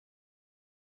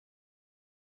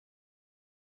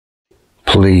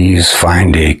Please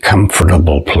find a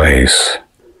comfortable place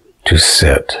to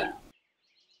sit.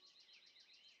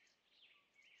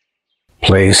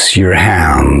 Place your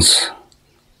hands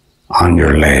on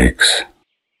your legs.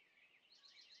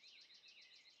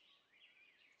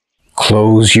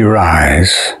 Close your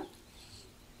eyes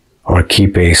or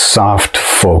keep a soft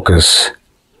focus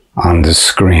on the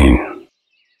screen.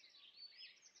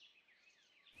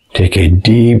 Take a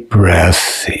deep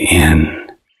breath in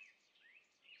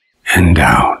and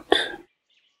out.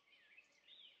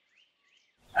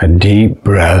 A deep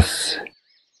breath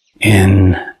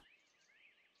in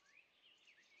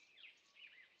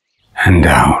and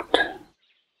out.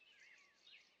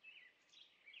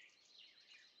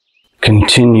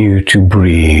 Continue to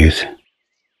breathe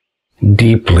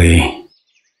deeply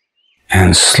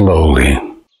and slowly.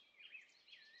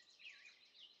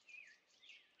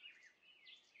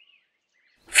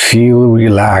 Feel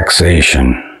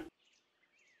relaxation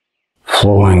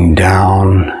flowing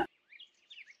down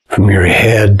from your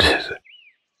head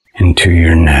into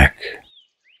your neck,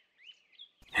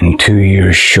 into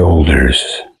your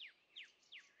shoulders,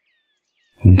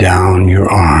 down your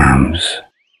arms,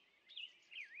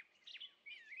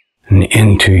 and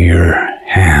into your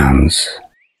hands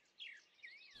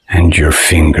and your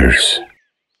fingers.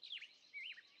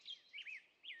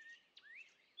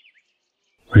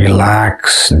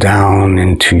 Relax down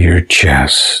into your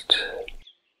chest,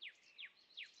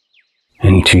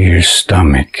 into your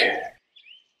stomach,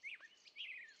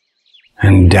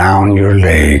 and down your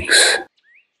legs,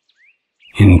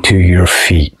 into your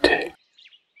feet.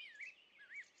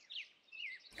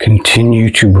 Continue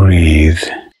to breathe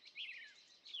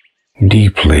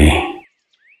deeply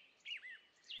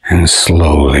and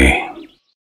slowly.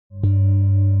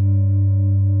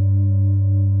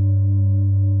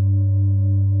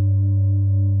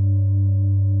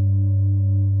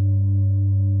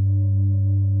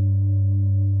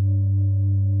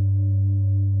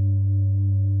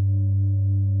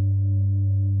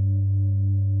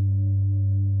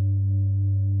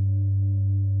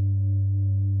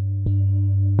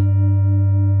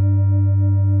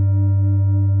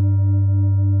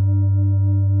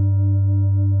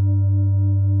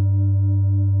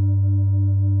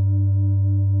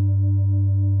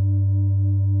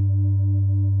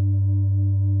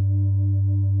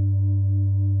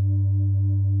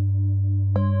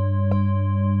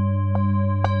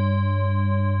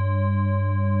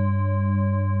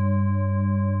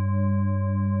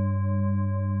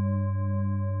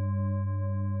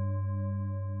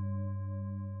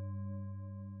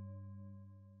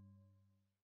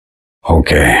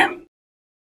 Okay.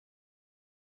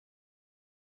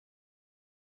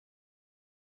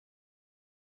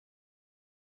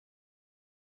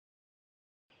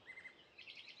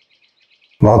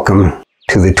 Welcome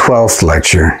to the 12th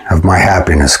lecture of my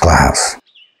happiness class.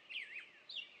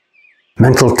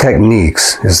 Mental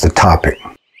techniques is the topic.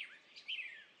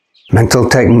 Mental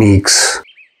techniques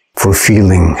for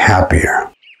feeling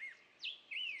happier.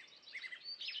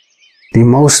 The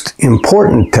most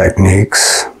important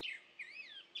techniques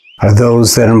are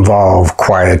those that involve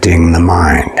quieting the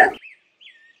mind.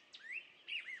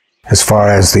 As far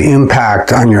as the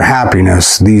impact on your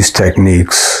happiness, these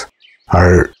techniques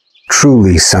are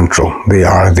truly central. They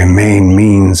are the main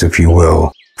means, if you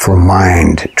will, for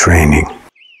mind training.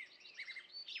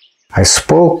 I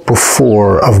spoke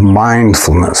before of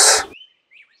mindfulness.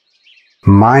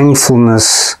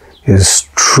 Mindfulness is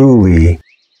truly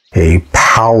a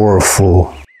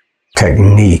powerful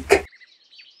technique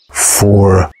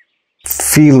for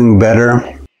feeling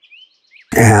better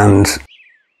and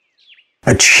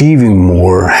achieving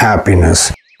more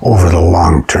happiness over the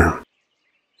long term.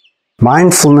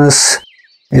 Mindfulness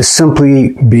is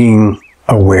simply being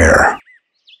aware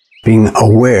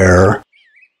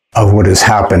of what is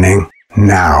happening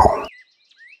now.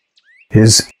 It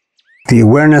is the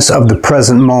awareness of the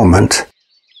present moment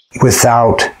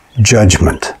without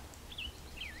judgment,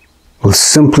 with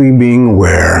simply being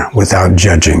aware without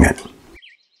judging it.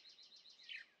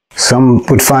 Some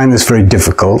would find this very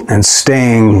difficult, and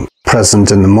staying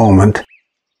present in the moment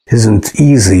isn't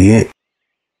easy.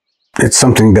 It's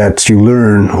something that you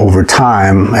learn over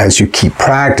time as you keep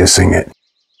practicing it.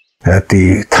 That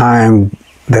the time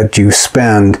that you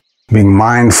spend being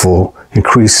mindful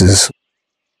increases,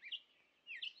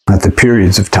 that the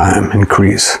periods of time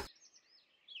increase.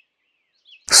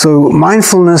 So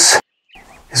mindfulness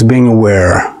is being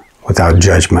aware without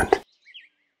judgment.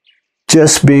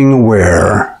 Just being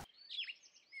aware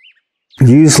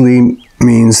usually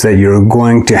means that you're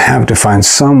going to have to find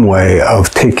some way of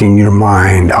taking your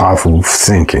mind off of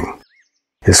thinking.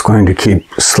 It's going to keep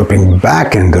slipping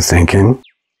back into thinking,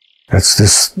 That's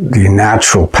the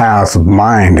natural path of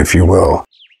mind, if you will.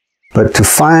 But to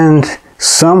find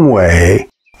some way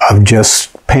of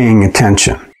just paying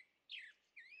attention.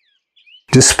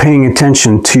 Just paying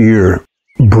attention to your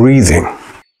breathing.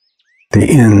 The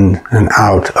in and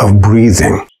out of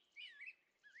breathing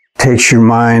takes your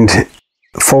mind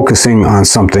focusing on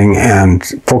something and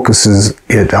focuses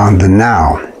it on the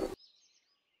now.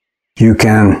 You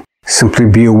can simply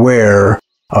be aware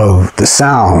of the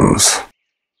sounds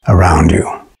around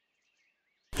you.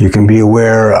 You can be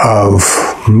aware of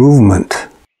movement,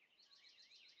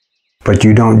 but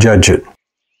you don't judge it.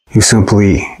 You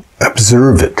simply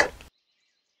observe it.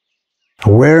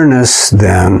 Awareness,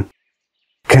 then,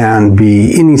 can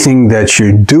be anything that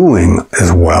you're doing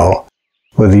as well,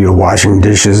 whether you're washing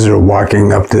dishes or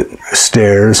walking up the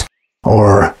stairs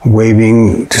or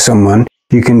waving to someone.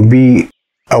 You can be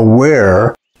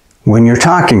aware when you're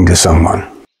talking to someone.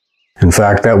 In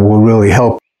fact, that will really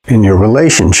help in your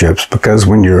relationships, because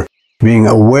when you're being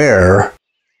aware,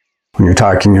 when you're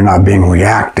talking, you're not being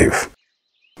reactive.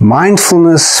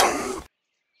 Mindfulness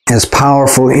is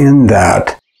powerful in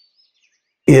that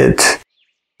it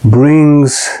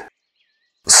brings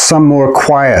some more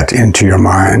quiet into your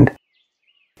mind.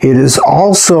 It is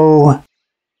also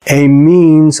a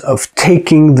means of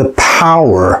taking the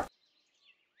power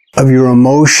of your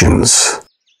emotions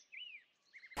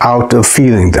out of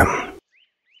feeling them.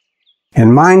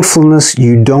 In mindfulness,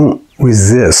 you don't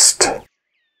resist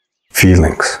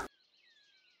feelings.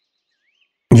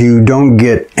 You don't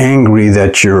get angry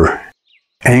that you're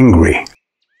angry.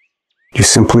 You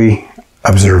simply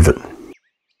observe it.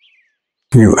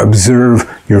 You observe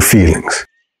your feelings.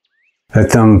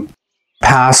 Let them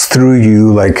pass through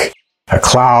you like a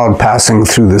cloud passing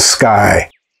through the sky.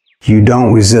 You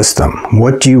don't resist them.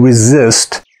 What you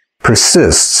resist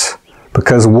persists,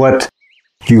 because what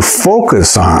you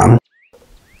focus on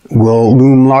will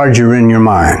loom larger in your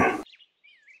mind.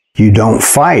 You don't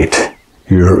fight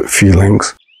your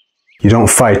feelings. You don't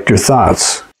fight your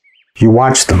thoughts. You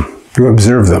watch them. You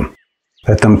observe them.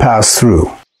 Let them pass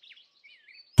through.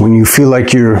 When you feel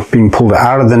like you're being pulled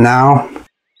out of the now,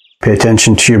 pay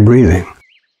attention to your breathing.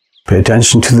 Pay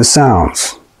attention to the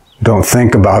sounds. Don't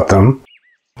think about them.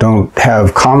 Don't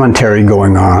have commentary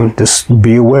going on. Just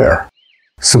be aware.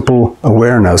 Simple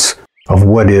awareness of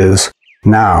what is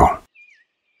now.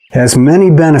 It has many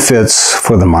benefits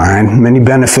for the mind, many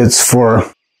benefits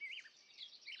for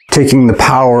taking the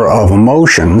power of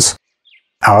emotions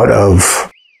out of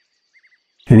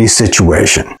any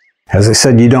situation. As I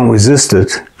said, you don't resist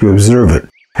it, you observe it.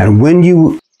 And when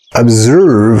you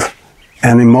observe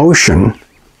an emotion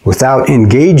without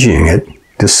engaging it,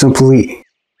 just simply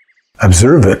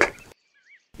observe it,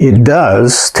 it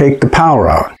does take the power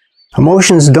out.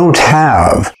 Emotions don't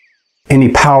have any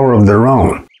power of their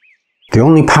own. The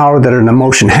only power that an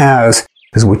emotion has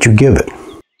is what you give it.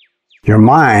 Your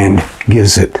mind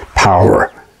gives it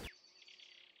power.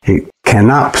 It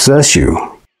cannot possess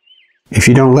you if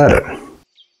you don't let it.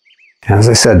 And as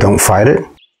I said, don't fight it.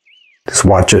 Just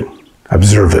watch it,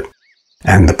 observe it.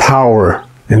 And the power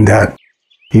in that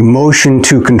emotion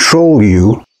to control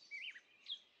you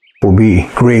will be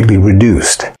greatly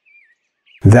reduced.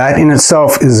 That in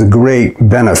itself is a great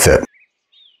benefit.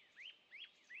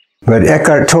 But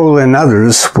Eckhart Tolle and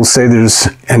others will say there's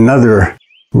another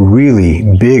really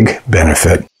big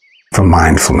benefit from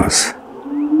mindfulness.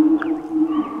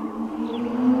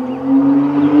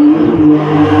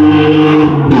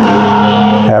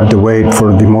 Have to wait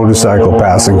for the motorcycle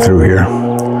passing through here.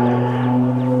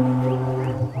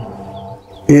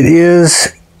 It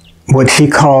is what he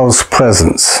calls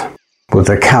presence, with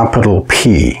a capital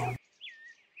P.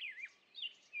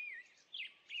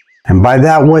 And by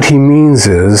that what he means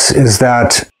is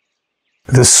that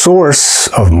the source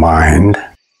of mind,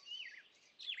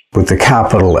 with the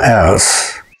capital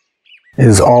S,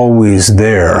 is always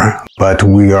there, but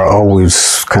we are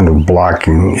always kind of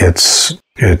blocking its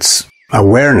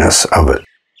awareness of it.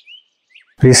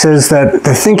 He says that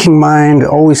the thinking mind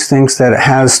always thinks that it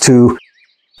has to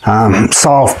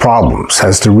solve problems,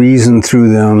 has to reason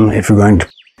through them. If you're going to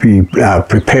be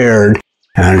prepared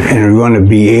and you're going to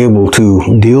be able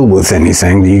to deal with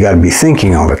anything, you got to be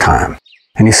thinking all the time.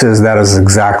 And he says that is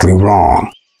exactly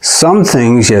wrong. Some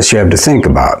things, yes, you have to think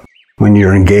about when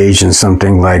you're engaged in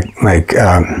something like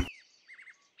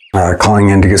calling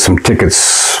in to get some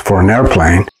tickets for an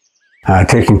airplane,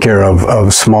 taking care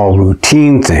of small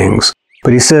routine things.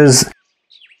 But he says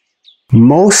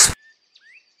most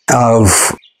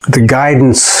of the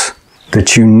guidance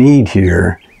that you need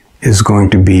here is going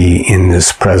to be in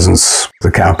this presence,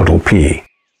 the capital P.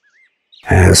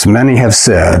 And as many have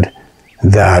said,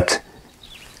 that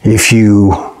if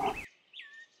you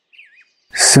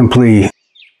simply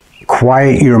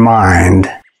quiet your mind,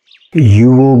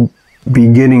 you will be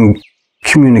getting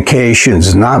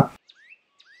communications not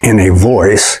in a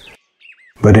voice,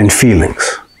 but in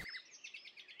feelings.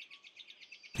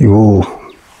 You will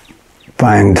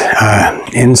find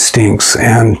instincts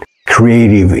and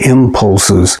creative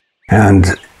impulses and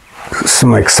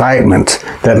some excitement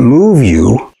that move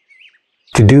you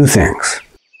to do things.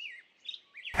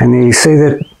 And they say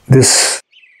that this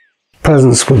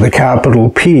presence with a capital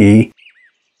P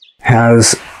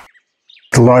has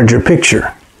the larger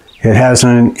picture. It has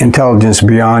an intelligence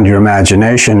beyond your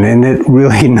imagination, and it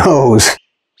really knows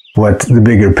what the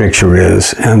bigger picture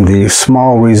is. And the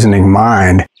small reasoning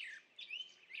mind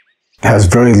has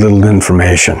very little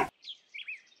information.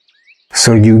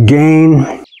 So you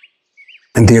gain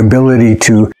the ability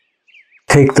to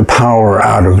take the power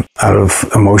out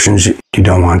of emotions you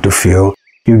don't want to feel.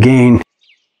 You gain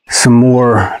some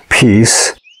more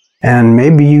peace, and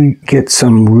maybe you get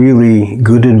some really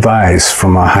good advice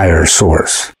from a higher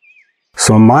source.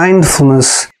 So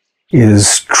mindfulness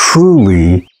is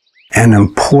truly an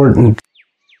important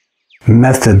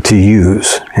method to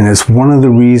use, and it's one of the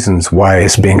reasons why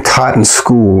it's being taught in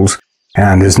schools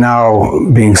and is now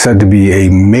being said to be a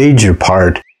major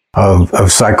part of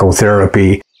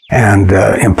psychotherapy, and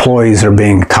employees are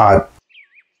being taught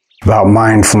about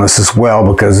mindfulness as well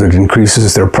because it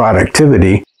increases their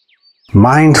productivity.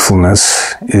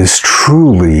 Mindfulness is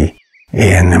truly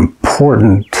an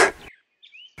important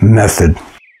method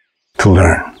to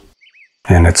learn,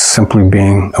 and it's simply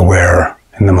being aware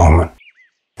in the moment.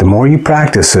 The more you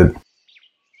practice it,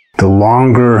 the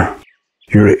longer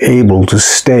you're able to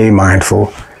stay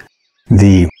mindful,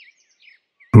 the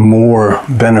more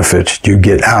benefit you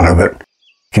get out of it.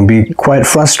 It can be quite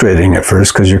frustrating at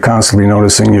first because you're constantly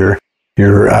noticing you're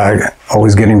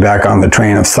always getting back on the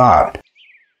train of thought.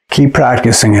 Keep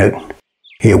practicing it.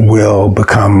 It will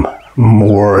become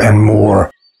more and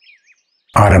more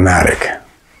automatic.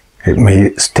 It may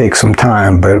take some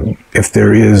time, but if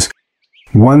there is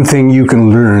one thing you can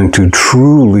learn to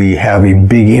truly have a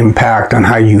big impact on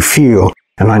how you feel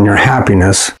and on your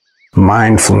happiness,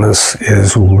 mindfulness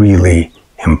is really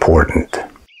important.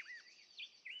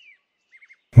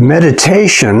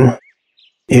 Meditation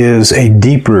is a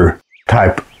deeper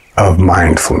type of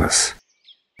mindfulness.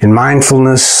 In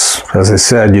mindfulness, as I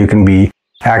said, you can be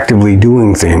actively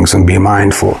doing things and be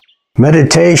mindful.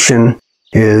 Meditation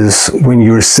is when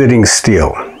you're sitting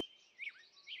still,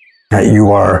 that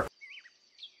you are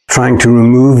trying to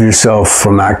remove yourself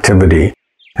from activity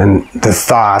and the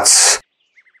thoughts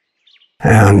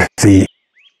and the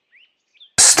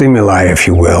stimuli, if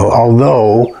you will,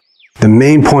 although the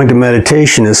main point of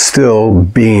meditation is still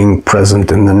being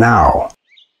present in the now.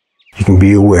 You can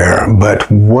be aware, but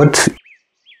what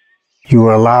you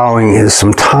are allowing is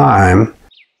some time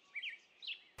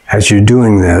as you're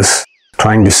doing this,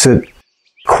 trying to sit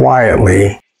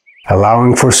quietly,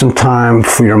 allowing for some time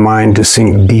for your mind to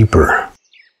sink deeper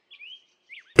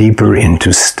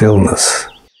into stillness,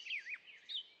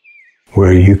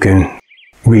 where you can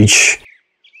reach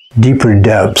deeper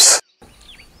depths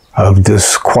of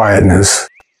this quietness,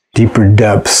 deeper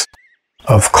depths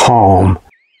of calm,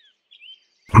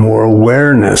 more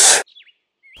awareness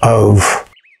of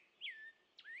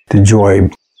the joy,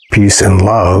 peace, and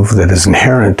love that is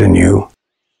inherent in you,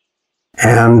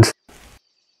 and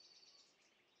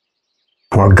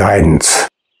more guidance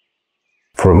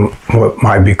from what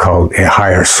might be called a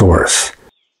higher source.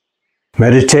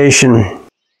 Meditation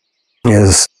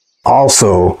is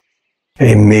also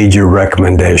a major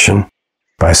recommendation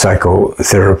by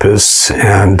psychotherapists,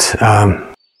 and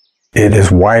it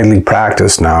is widely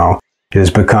practiced now. It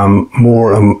has become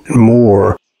more and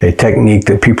more a technique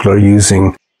that people are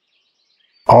using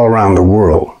all around the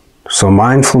world. So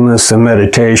mindfulness and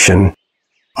meditation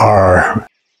are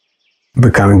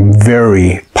becoming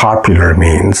very popular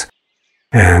means,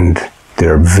 and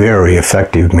they're very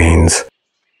effective means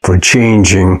for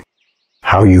changing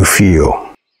how you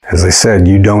feel. As I said,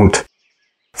 you don't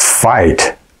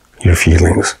fight your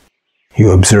feelings,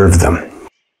 you observe them.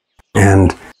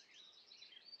 And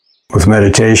with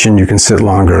meditation, you can sit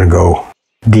longer and go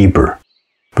deeper,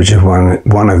 which is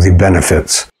one of the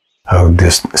benefits of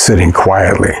just sitting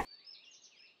quietly.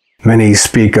 Many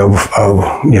speak of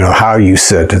how you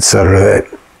sit, etc.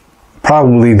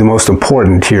 Probably the most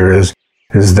important here is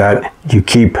that you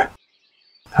keep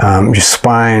your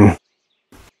spine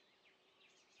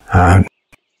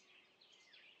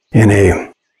in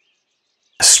a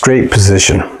straight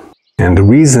position. And the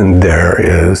reason there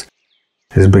is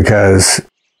because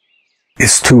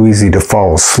it's too easy to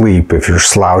fall asleep if you're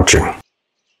slouching.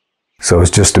 So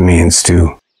it's just a means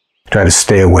to Try to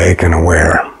stay awake and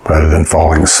aware rather than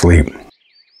falling asleep.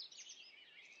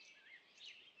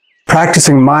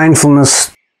 Practicing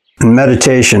mindfulness and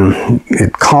meditation,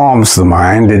 it calms the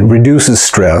mind, it reduces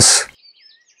stress,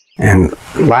 and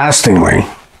lastingly,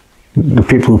 the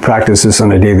people who practice this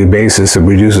on a daily basis, it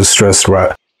reduces stress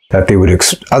that they would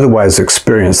otherwise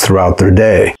experience throughout their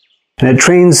day. And it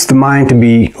trains the mind to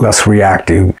be less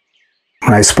reactive.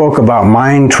 When I spoke about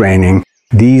mind training,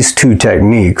 these two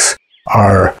techniques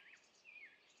are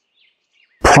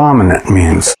prominent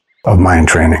means of mind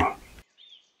training.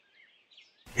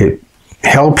 It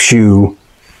helps you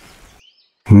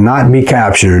not be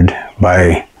captured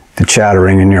by the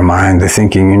chattering in your mind, the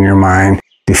thinking in your mind,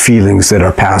 the feelings that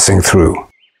are passing through.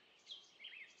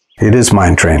 It is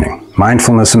mind training,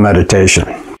 mindfulness and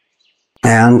meditation.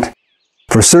 And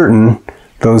for certain,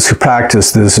 those who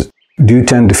practice this do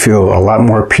tend to feel a lot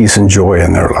more peace and joy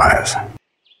in their lives.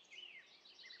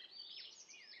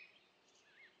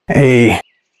 A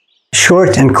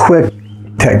short and quick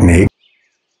technique,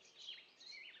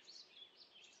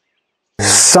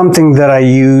 something that I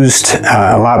used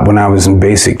a lot when I was in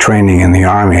basic training in the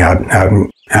Army out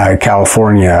in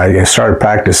California. I started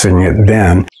practicing it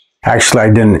then. Actually, I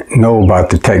didn't know about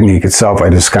the technique itself. I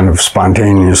just kind of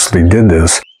spontaneously did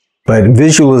this. But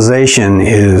visualization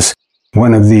is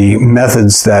one of the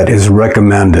methods that is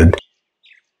recommended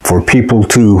for people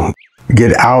to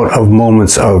get out of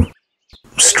moments of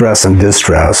stress and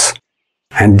distress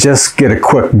and just get a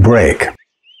quick break.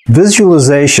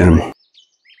 Visualization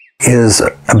is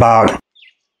about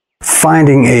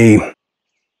finding a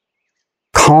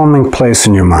calming place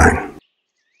in your mind.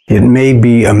 It may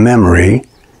be a memory.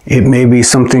 It may be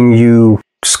something you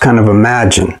just kind of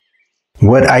imagine.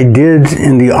 What I did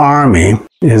in the Army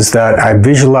is that I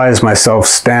visualized myself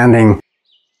standing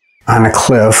on a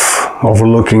cliff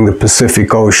overlooking the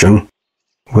Pacific Ocean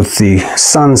with the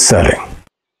sun setting.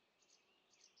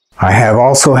 I have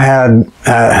also had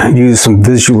used some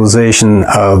visualization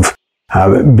of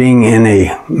being in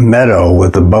a meadow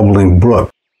with a bubbling brook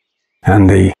and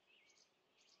the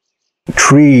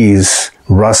trees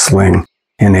rustling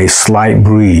in a slight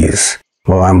breeze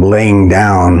while I'm laying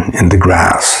down in the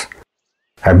grass.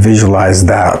 I visualized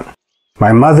that.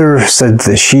 My mother said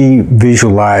that she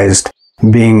visualized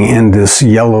being in this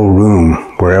yellow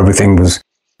room where everything was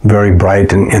very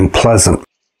bright and pleasant.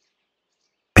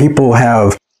 People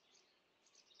have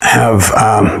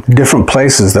different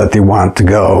places that they want to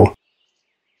go,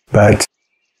 but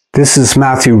this is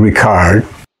Matthew Ricard,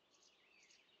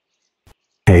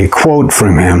 a quote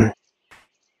from him.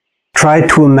 Try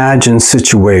to imagine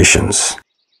situations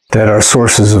that are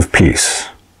sources of peace.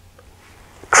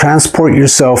 Transport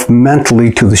yourself mentally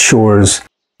to the shores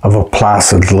of a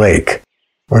placid lake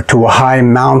or to a high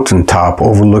mountaintop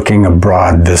overlooking a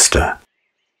broad vista.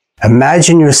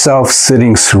 Imagine yourself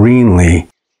sitting serenely,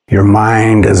 your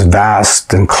mind as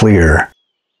vast and clear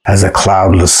as a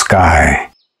cloudless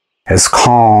sky, as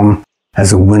calm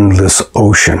as a windless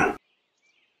ocean.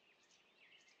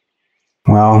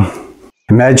 Well,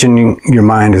 imagining your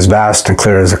mind as vast and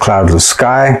clear as a cloudless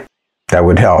sky, that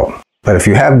would help. But if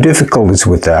you have difficulties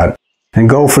with that, then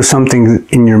go for something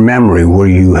in your memory where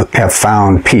you have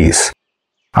found peace.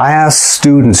 I ask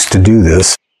students to do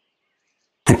this,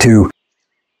 to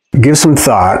give some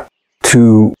thought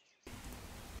to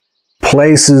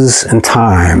places and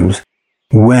times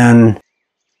when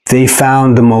they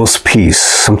found the most peace,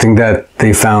 something that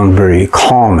they found very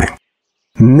calming.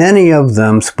 Many of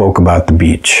them spoke about the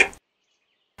beach.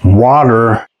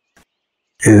 Water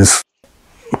is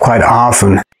quite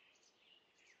often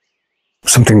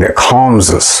something that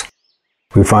calms us.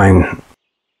 We find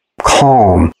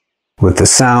calm with the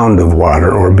sound of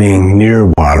water or being near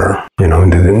water, the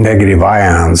negative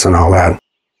ions and all that.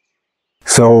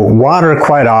 So water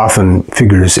quite often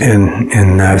figures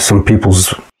in some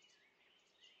people's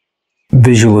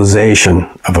visualization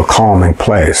of a calming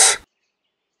place.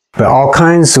 But all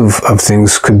kinds of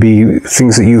things could be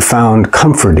things that you found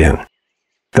comfort in.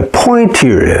 The point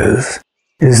here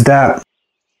is that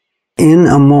in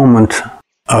a moment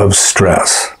of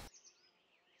stress,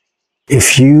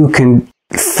 if you can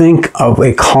think of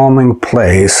a calming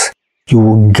place, you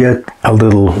will get a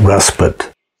little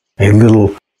respite, a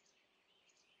little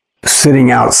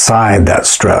sitting outside that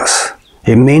stress.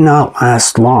 It may not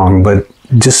last long, but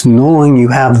just knowing you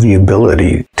have the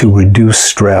ability to reduce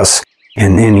stress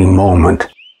in any moment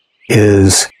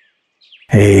is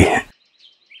a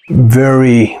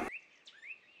very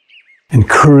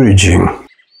encouraging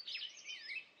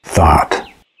thought.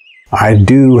 I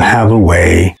do have a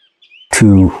way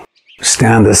to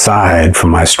stand aside from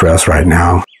my stress right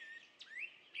now,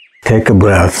 take a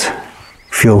breath,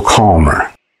 feel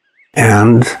calmer,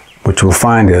 And what you'll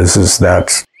find is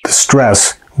that the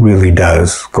stress really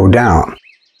does go down.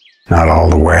 Not all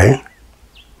the way,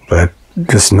 but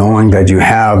just knowing that you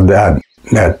have that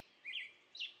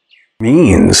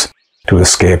means to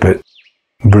escape it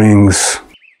brings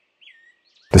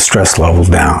the stress levels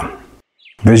down.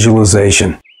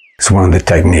 Visualization is one of the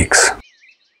techniques.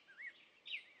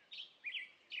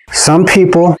 Some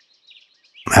people,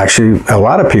 actually a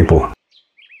lot of people,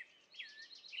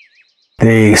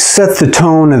 they set the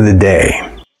tone of the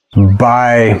day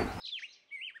by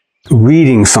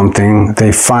reading something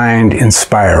they find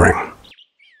inspiring.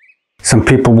 Some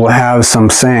people will have some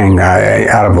saying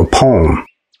out of a poem.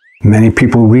 Many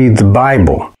people read the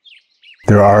Bible.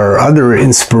 There are other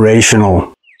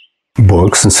inspirational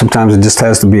books, and sometimes it just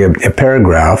has to be a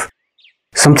paragraph,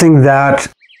 something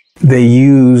that they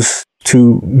use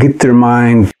to get their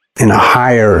mind in a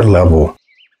higher level,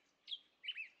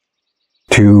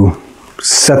 to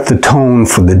set the tone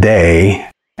for the day.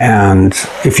 And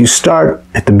if you start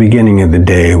at the beginning of the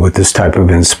day with this type of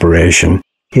inspiration,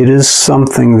 it is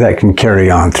something that can carry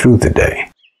on through the day.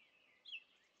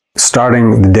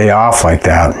 Starting the day off like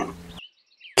that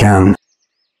can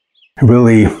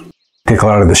really take a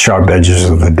lot of the sharp edges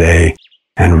of the day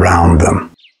and round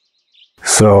them.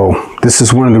 So this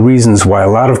is one of the reasons why a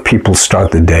lot of people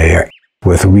start the day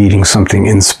with reading something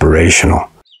inspirational.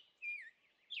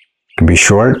 It can be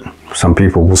short. Some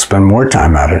people will spend more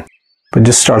time at it, but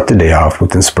just start the day off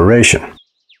with inspiration.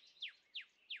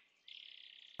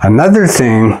 Another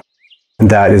thing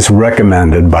that is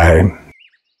recommended by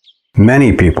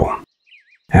many people,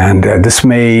 and this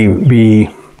may be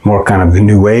more kind of the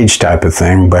New Age type of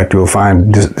thing, but you'll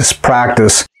find this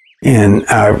practice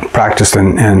practiced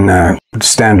in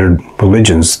standard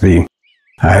religions, the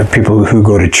people who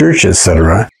go to church,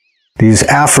 etc. These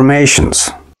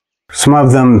affirmations, some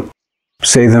of them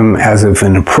say them as if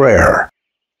in a prayer,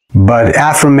 but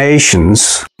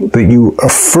affirmations that you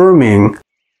affirming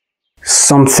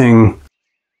something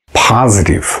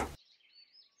positive,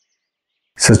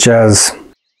 such as,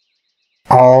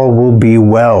 all will be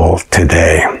well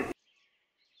today,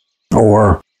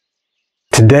 or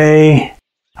today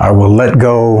I will let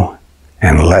go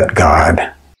and let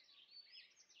God.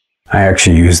 I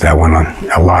actually use that one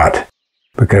a lot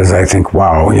because I think,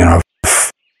 wow,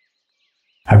 if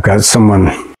I've got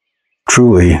someone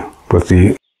truly with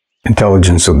the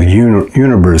intelligence of the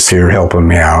universe here helping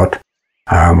me out,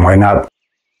 why not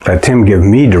let him give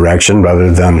me direction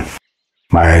rather than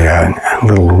my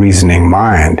little reasoning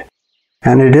mind?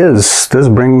 And it does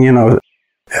bring, a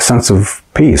sense of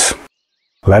peace,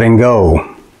 letting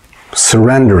go,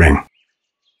 surrendering.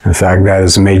 In fact, that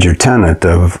is a major tenet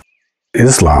of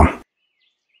Islam,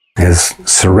 is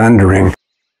surrendering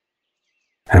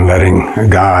and letting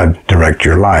God direct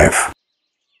your life.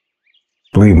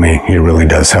 Believe me, it really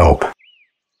does help.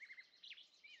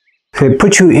 It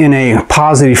puts you in a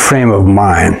positive frame of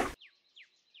mind.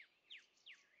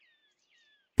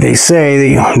 They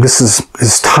say this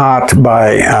is taught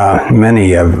by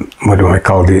many of, what do I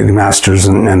call the masters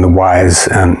and the wise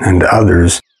and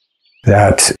others,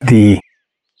 that the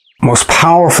most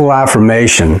powerful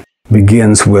affirmation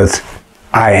begins with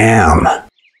I am.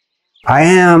 I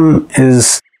am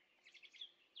is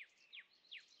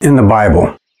in the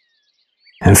Bible.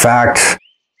 In fact,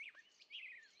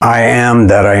 I am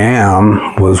that I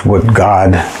am was what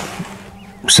God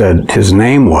said his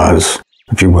name was,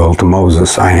 if you will, to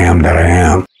Moses. I am that I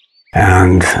am.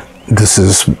 And this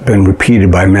has been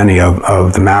repeated by many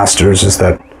of the masters, is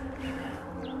that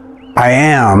I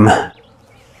am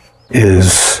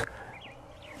is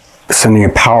sending a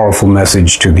powerful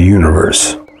message to the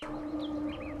universe.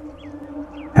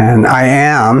 And I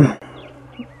am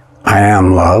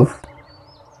love.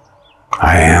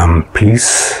 I am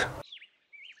peace.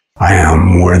 I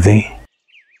am worthy.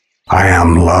 I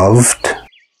am loved.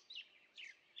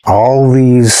 All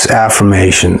these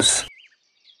affirmations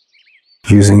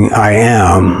using I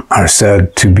am are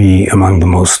said to be among the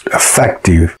most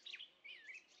effective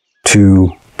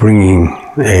to bringing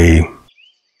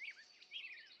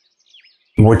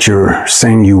what you're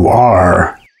saying you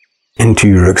are into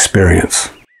your experience.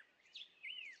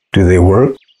 Do they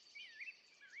work?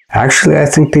 Actually, I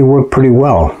think they work pretty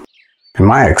well, in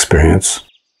my experience.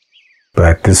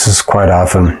 But this is quite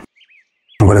often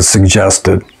what is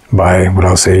suggested by what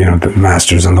I'll say, the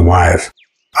masters and the wise.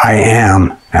 I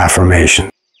am affirmation.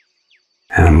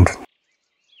 And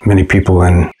many people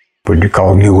in what you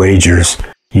call New Agers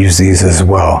use these as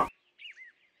well.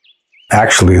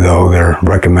 Actually, though, they're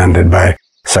recommended by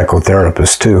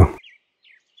psychotherapists too.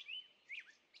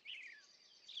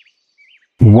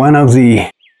 One of the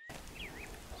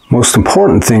most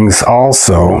important things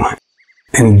also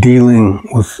in dealing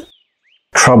with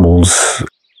troubles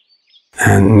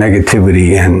and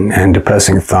negativity and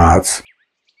depressing thoughts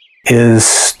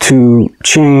is to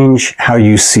change how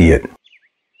you see it.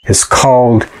 It's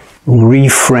called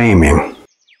reframing,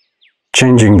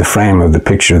 changing the frame of the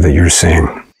picture that you're seeing.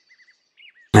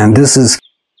 And this is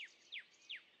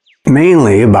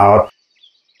mainly about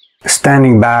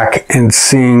standing back and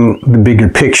seeing the bigger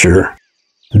picture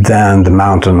than the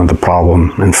mountain of the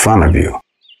problem in front of you.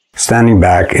 Standing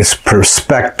back is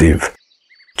perspective,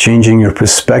 changing your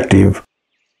perspective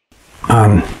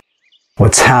on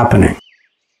what's happening.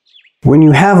 When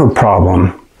you have a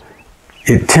problem,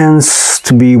 it tends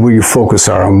to be where your focus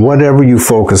are, and whatever you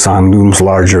focus on looms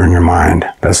larger in your mind.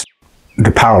 That's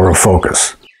the power of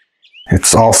focus.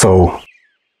 It also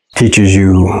teaches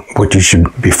you what you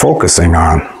should be focusing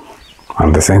on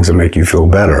the things that make you feel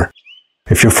better.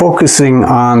 If you're focusing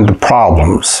on the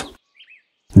problems,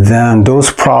 then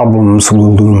those problems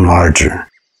will loom larger.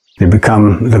 They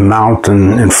become the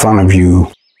mountain in front of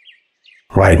you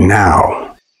right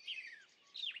now.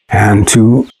 And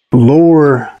to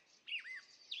lower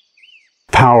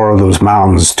the power of those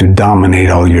mountains to dominate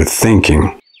all your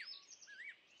thinking,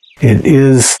 it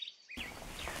is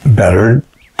better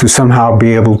to somehow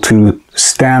be able to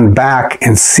stand back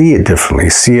and see it differently,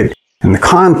 see it in the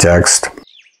context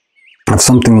of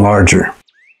something larger,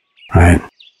 right?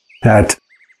 That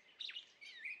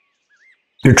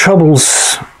your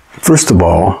troubles, first of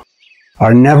all,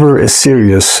 are never as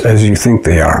serious as you think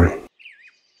they are.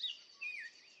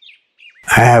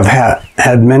 I have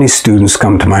had many students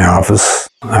come to my office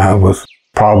with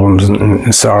problems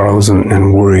and sorrows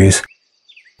and worries,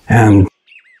 and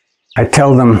I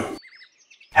tell them,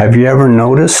 have you ever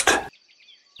noticed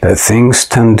that things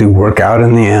tend to work out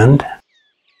in the end?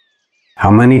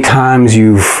 How many times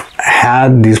you've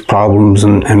had these problems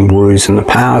and worries in the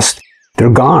past, they're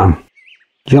gone.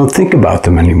 You don't think about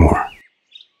them anymore.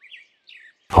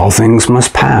 All things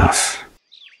must pass.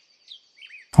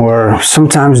 Or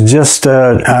sometimes just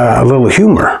a little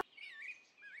humor.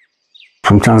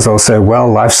 Sometimes I'll say, well,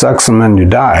 life sucks and then you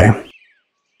die.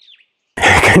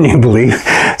 Can you believe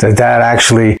that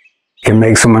actually can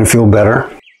make someone feel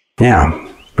better? Yeah,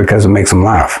 because it makes them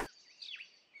laugh.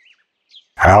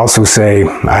 I also say,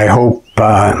 I hope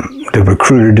the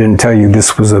recruiter didn't tell you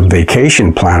this was a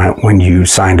vacation planet when you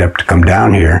signed up to come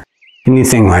down here.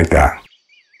 Anything like that.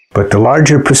 But the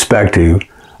larger perspective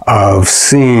of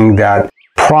seeing that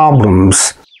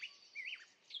problems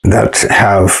that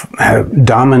have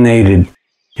dominated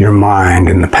your mind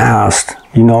in the past,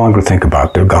 you no longer think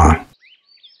about, they're gone.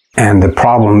 And the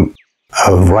problem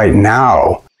of right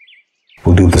now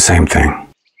will do the same thing.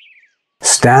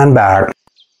 Stand back,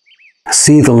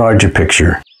 see the larger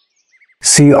picture,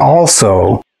 see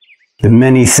also the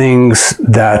many things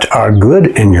that are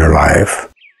good in your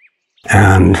life,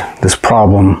 and this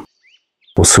problem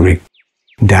will shrink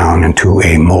down into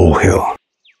a molehill.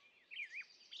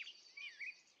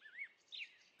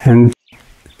 And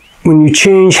when you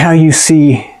change how you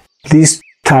see these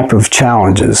type of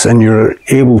challenges, and you're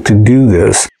able to do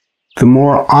this, the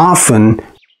more often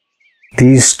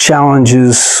these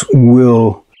challenges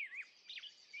will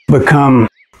become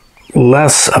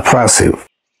less oppressive,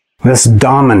 less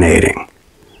dominating,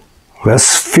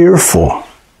 less fearful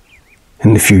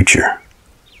in the future.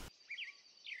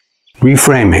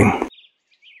 Reframing,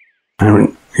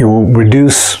 and it will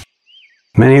reduce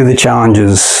many of the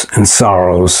challenges and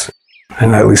sorrows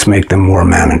and at least make them more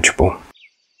manageable.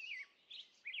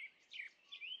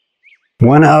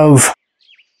 One of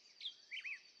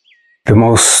the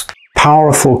most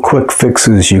powerful quick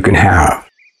fixes you can have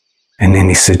in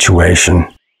any situation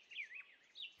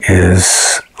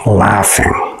is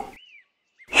laughing.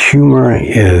 Humor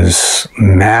is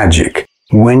magic.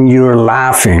 When you're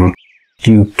laughing,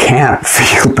 you can't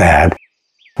feel bad.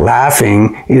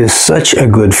 Laughing is such a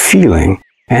good feeling,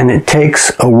 and it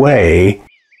takes away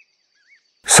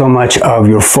so much of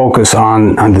your focus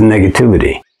on the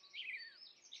negativity.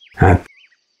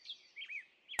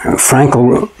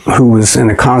 Frankl, who was in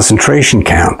a concentration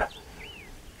camp,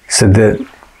 said that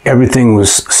everything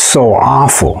was so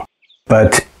awful,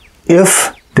 but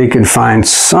if they could find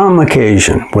some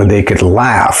occasion where they could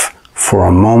laugh for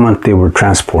a moment, they were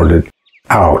transported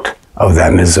out of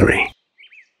that misery.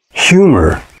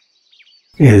 Humor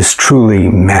is truly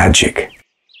magic.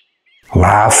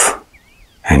 Laugh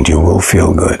and you will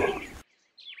feel good.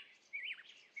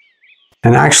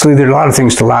 And actually, there are a lot of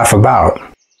things to laugh about.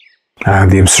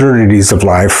 The absurdities of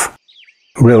life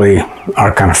really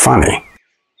are kind of funny.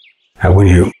 When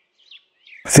you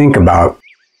think about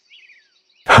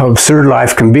how absurd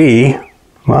life can be,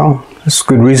 well, it's a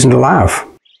good reason to laugh.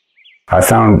 I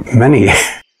found many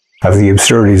of the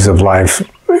absurdities of life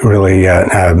really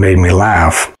made me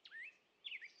laugh.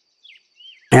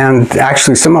 And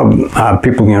actually, some of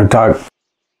people, talk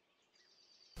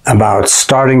about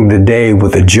starting the day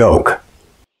with a joke.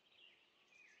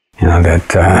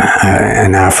 That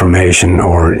an affirmation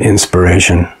or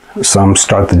inspiration. Some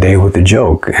start the day with a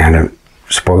joke, and it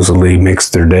supposedly makes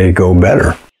their day go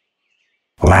better.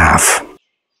 Laugh.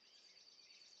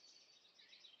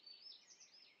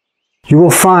 You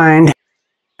will find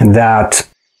that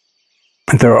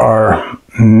there are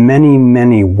many,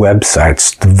 many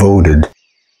websites devoted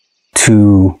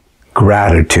to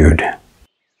gratitude,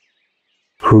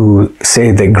 who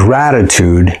say that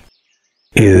gratitude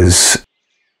is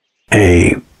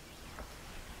a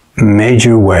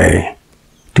major way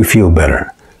to feel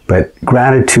better. But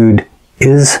gratitude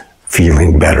is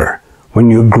feeling better.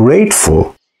 When you're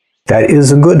grateful, that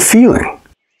is a good feeling.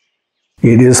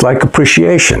 It is like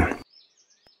appreciation.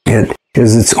 It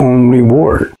is its own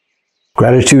reward.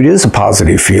 Gratitude is a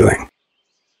positive feeling.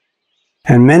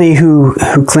 And many who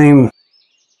claim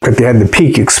that they had the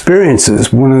peak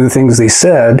experiences, one of the things they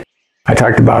said, I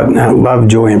talked about love,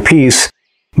 joy, and peace,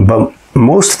 but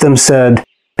most of them said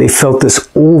they felt this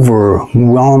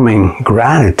overwhelming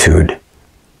gratitude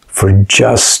for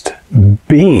just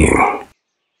being.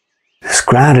 This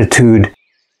gratitude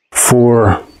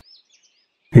for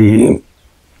the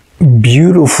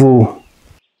beautiful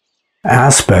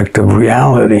aspect of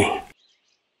reality.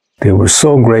 They were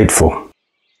so grateful.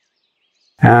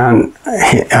 And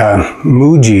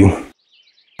Muji,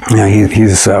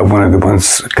 he's one of the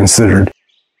ones considered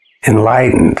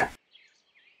enlightened,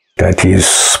 that he's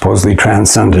supposedly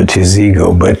transcended his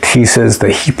ego, but he says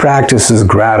that he practices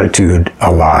gratitude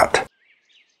a lot.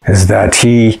 Is that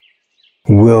his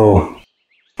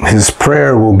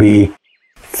prayer will be,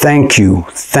 thank you,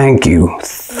 thank you,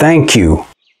 thank you.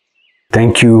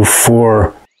 Thank you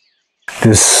for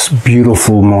this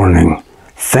beautiful morning.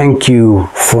 Thank you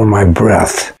for my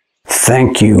breath.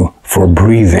 Thank you for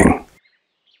breathing.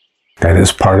 That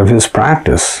is part of his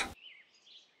practice.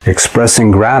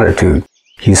 Expressing gratitude.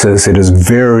 He says it is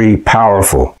very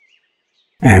powerful,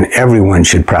 and everyone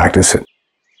should practice it.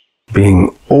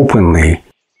 Being openly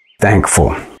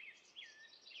thankful.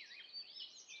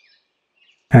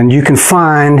 And you can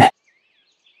find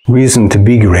reason to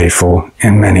be grateful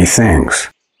in many things.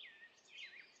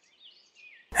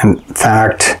 In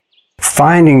fact,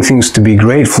 finding things to be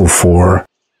grateful for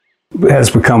has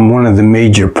become one of the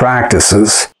major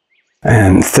practices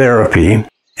in therapy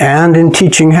and in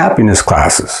teaching happiness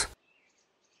classes.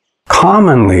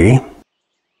 Commonly,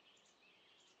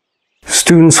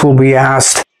 students will be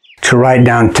asked to write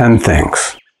down 10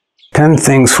 things. 10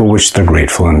 things for which they're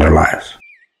grateful in their lives.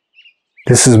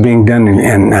 This is being done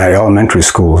in elementary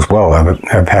school as well.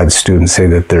 I've had students say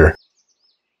that their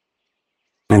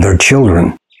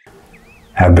children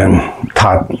have been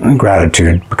taught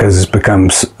gratitude because it's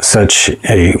become such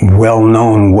a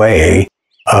well-known way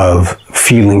of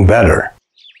feeling better.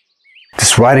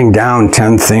 Just writing down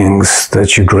 10 things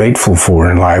that you're grateful for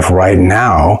in life right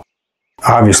now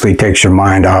obviously takes your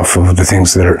mind off of the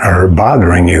things that are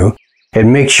bothering you. It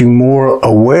makes you more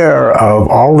aware of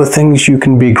all the things you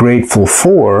can be grateful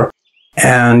for,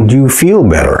 and you feel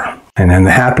better. And in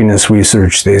the happiness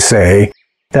research, they say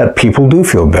that people do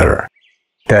feel better.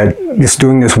 That just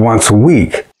doing this once a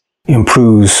week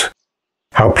improves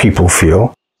how people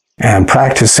feel, and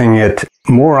practicing it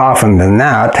more often than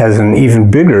that has an even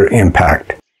bigger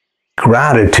impact.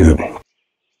 Gratitude.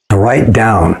 Write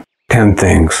down 10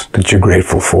 things that you're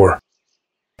grateful for,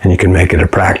 and you can make it a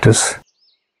practice.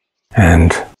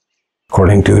 And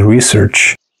according to the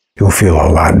research, you'll feel a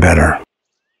lot better.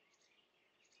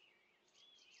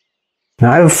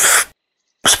 Now, I've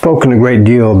spoken a great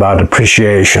deal about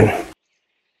appreciation.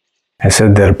 I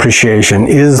said that appreciation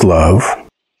is love.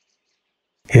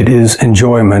 It is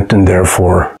enjoyment and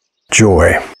therefore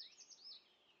joy.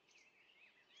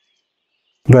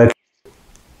 But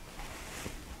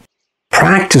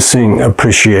practicing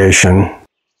appreciation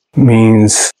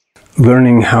means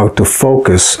learning how to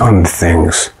focus on the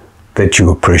things that you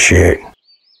appreciate.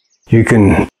 You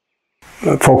can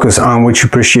focus on what you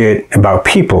appreciate about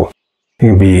people. It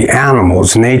can be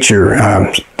animals, nature,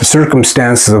 the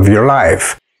circumstances of your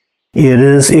life. It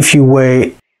is, if you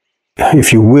will,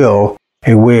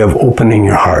 a way of opening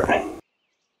your heart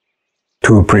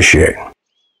to appreciate.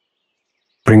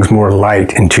 Brings more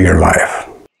light into your life.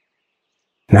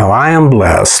 Now, I am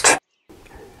blessed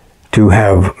to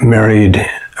have married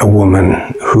a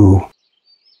woman who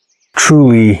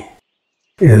truly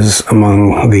is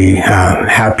among the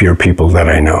happier people that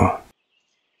I know.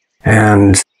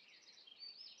 And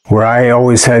where I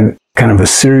always had kind of a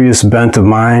serious bent of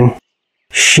mine,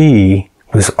 she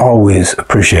was always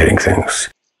appreciating things.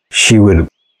 She would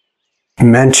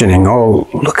mentioning, oh,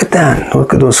 look at that,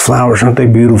 look at those flowers, aren't they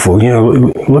beautiful? You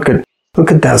know, look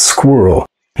at that squirrel.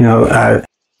 You know,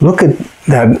 look at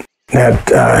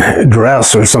that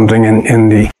dress or something in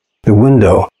the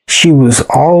window. She was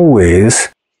always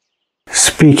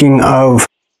speaking of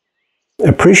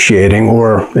appreciating,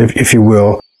 or if you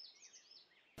will,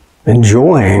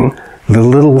 enjoying the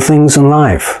little things in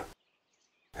life.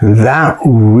 That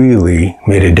really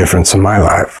made a difference in my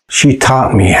life. She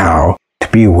taught me how to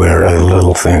be aware of the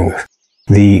little things,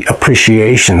 the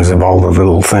appreciations of all the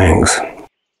little things.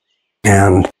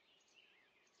 And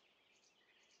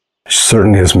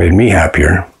certainly has made me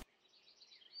happier.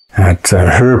 That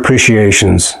her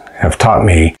appreciations have taught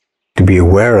me to be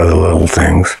aware of the little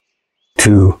things,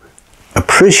 to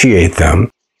appreciate them,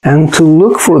 and to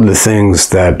look for the things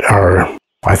that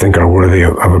I think are worthy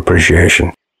of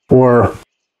appreciation. Or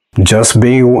just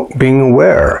being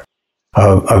aware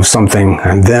of something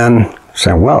and then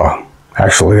saying, well,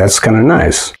 actually that's kind of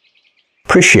nice.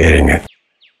 Appreciating it.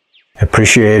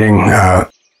 Appreciating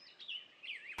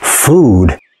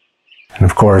food, and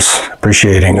of course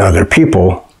appreciating other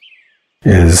people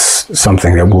is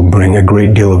something that will bring a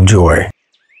great deal of joy.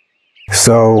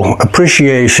 So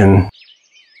appreciation,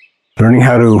 learning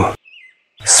how to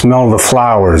smell the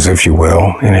flowers, if you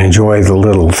will, and enjoy the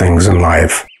little things in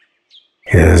life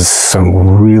is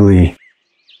some really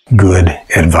good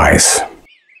advice.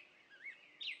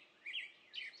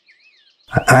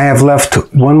 I have left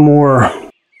one more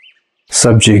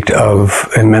subject of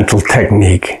a mental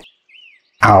technique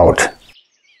out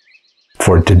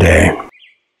for today.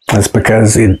 That's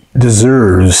because it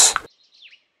deserves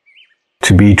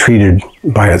to be treated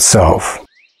by itself.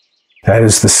 That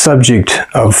is the subject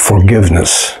of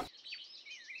forgiveness.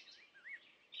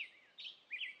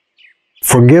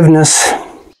 Forgiveness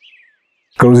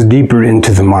goes deeper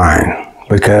into the mind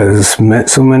because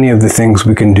so many of the things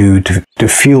we can do to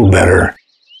feel better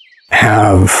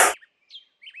have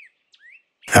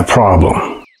a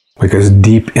problem, because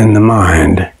deep in the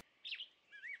mind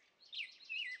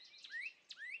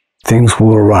things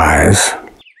will arise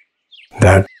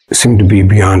that seem to be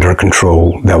beyond our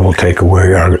control, that will take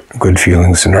away our good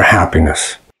feelings and our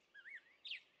happiness.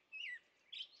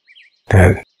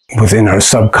 That within our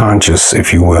subconscious,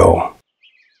 if you will,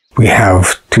 we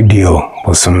have to deal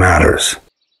with some matters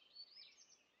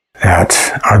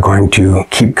that are going to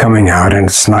keep coming out, and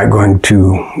it's not going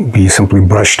to be simply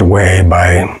brushed away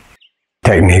by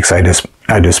techniques I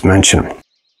just mentioned.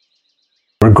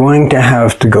 We're going to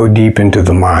have to go deep into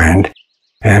the mind,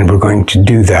 and we're going to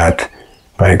do that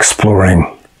by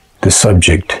exploring the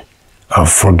subject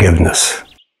of forgiveness.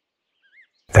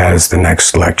 That is the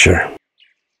next lecture.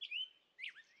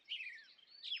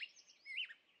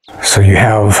 So you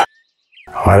have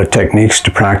a lot of techniques to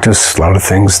practice, a lot of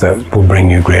things that will bring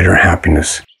you greater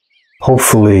happiness.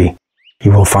 Hopefully,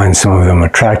 you will find some of them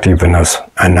attractive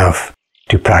enough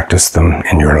to practice them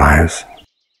in your lives.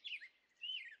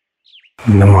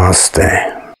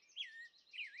 Namaste.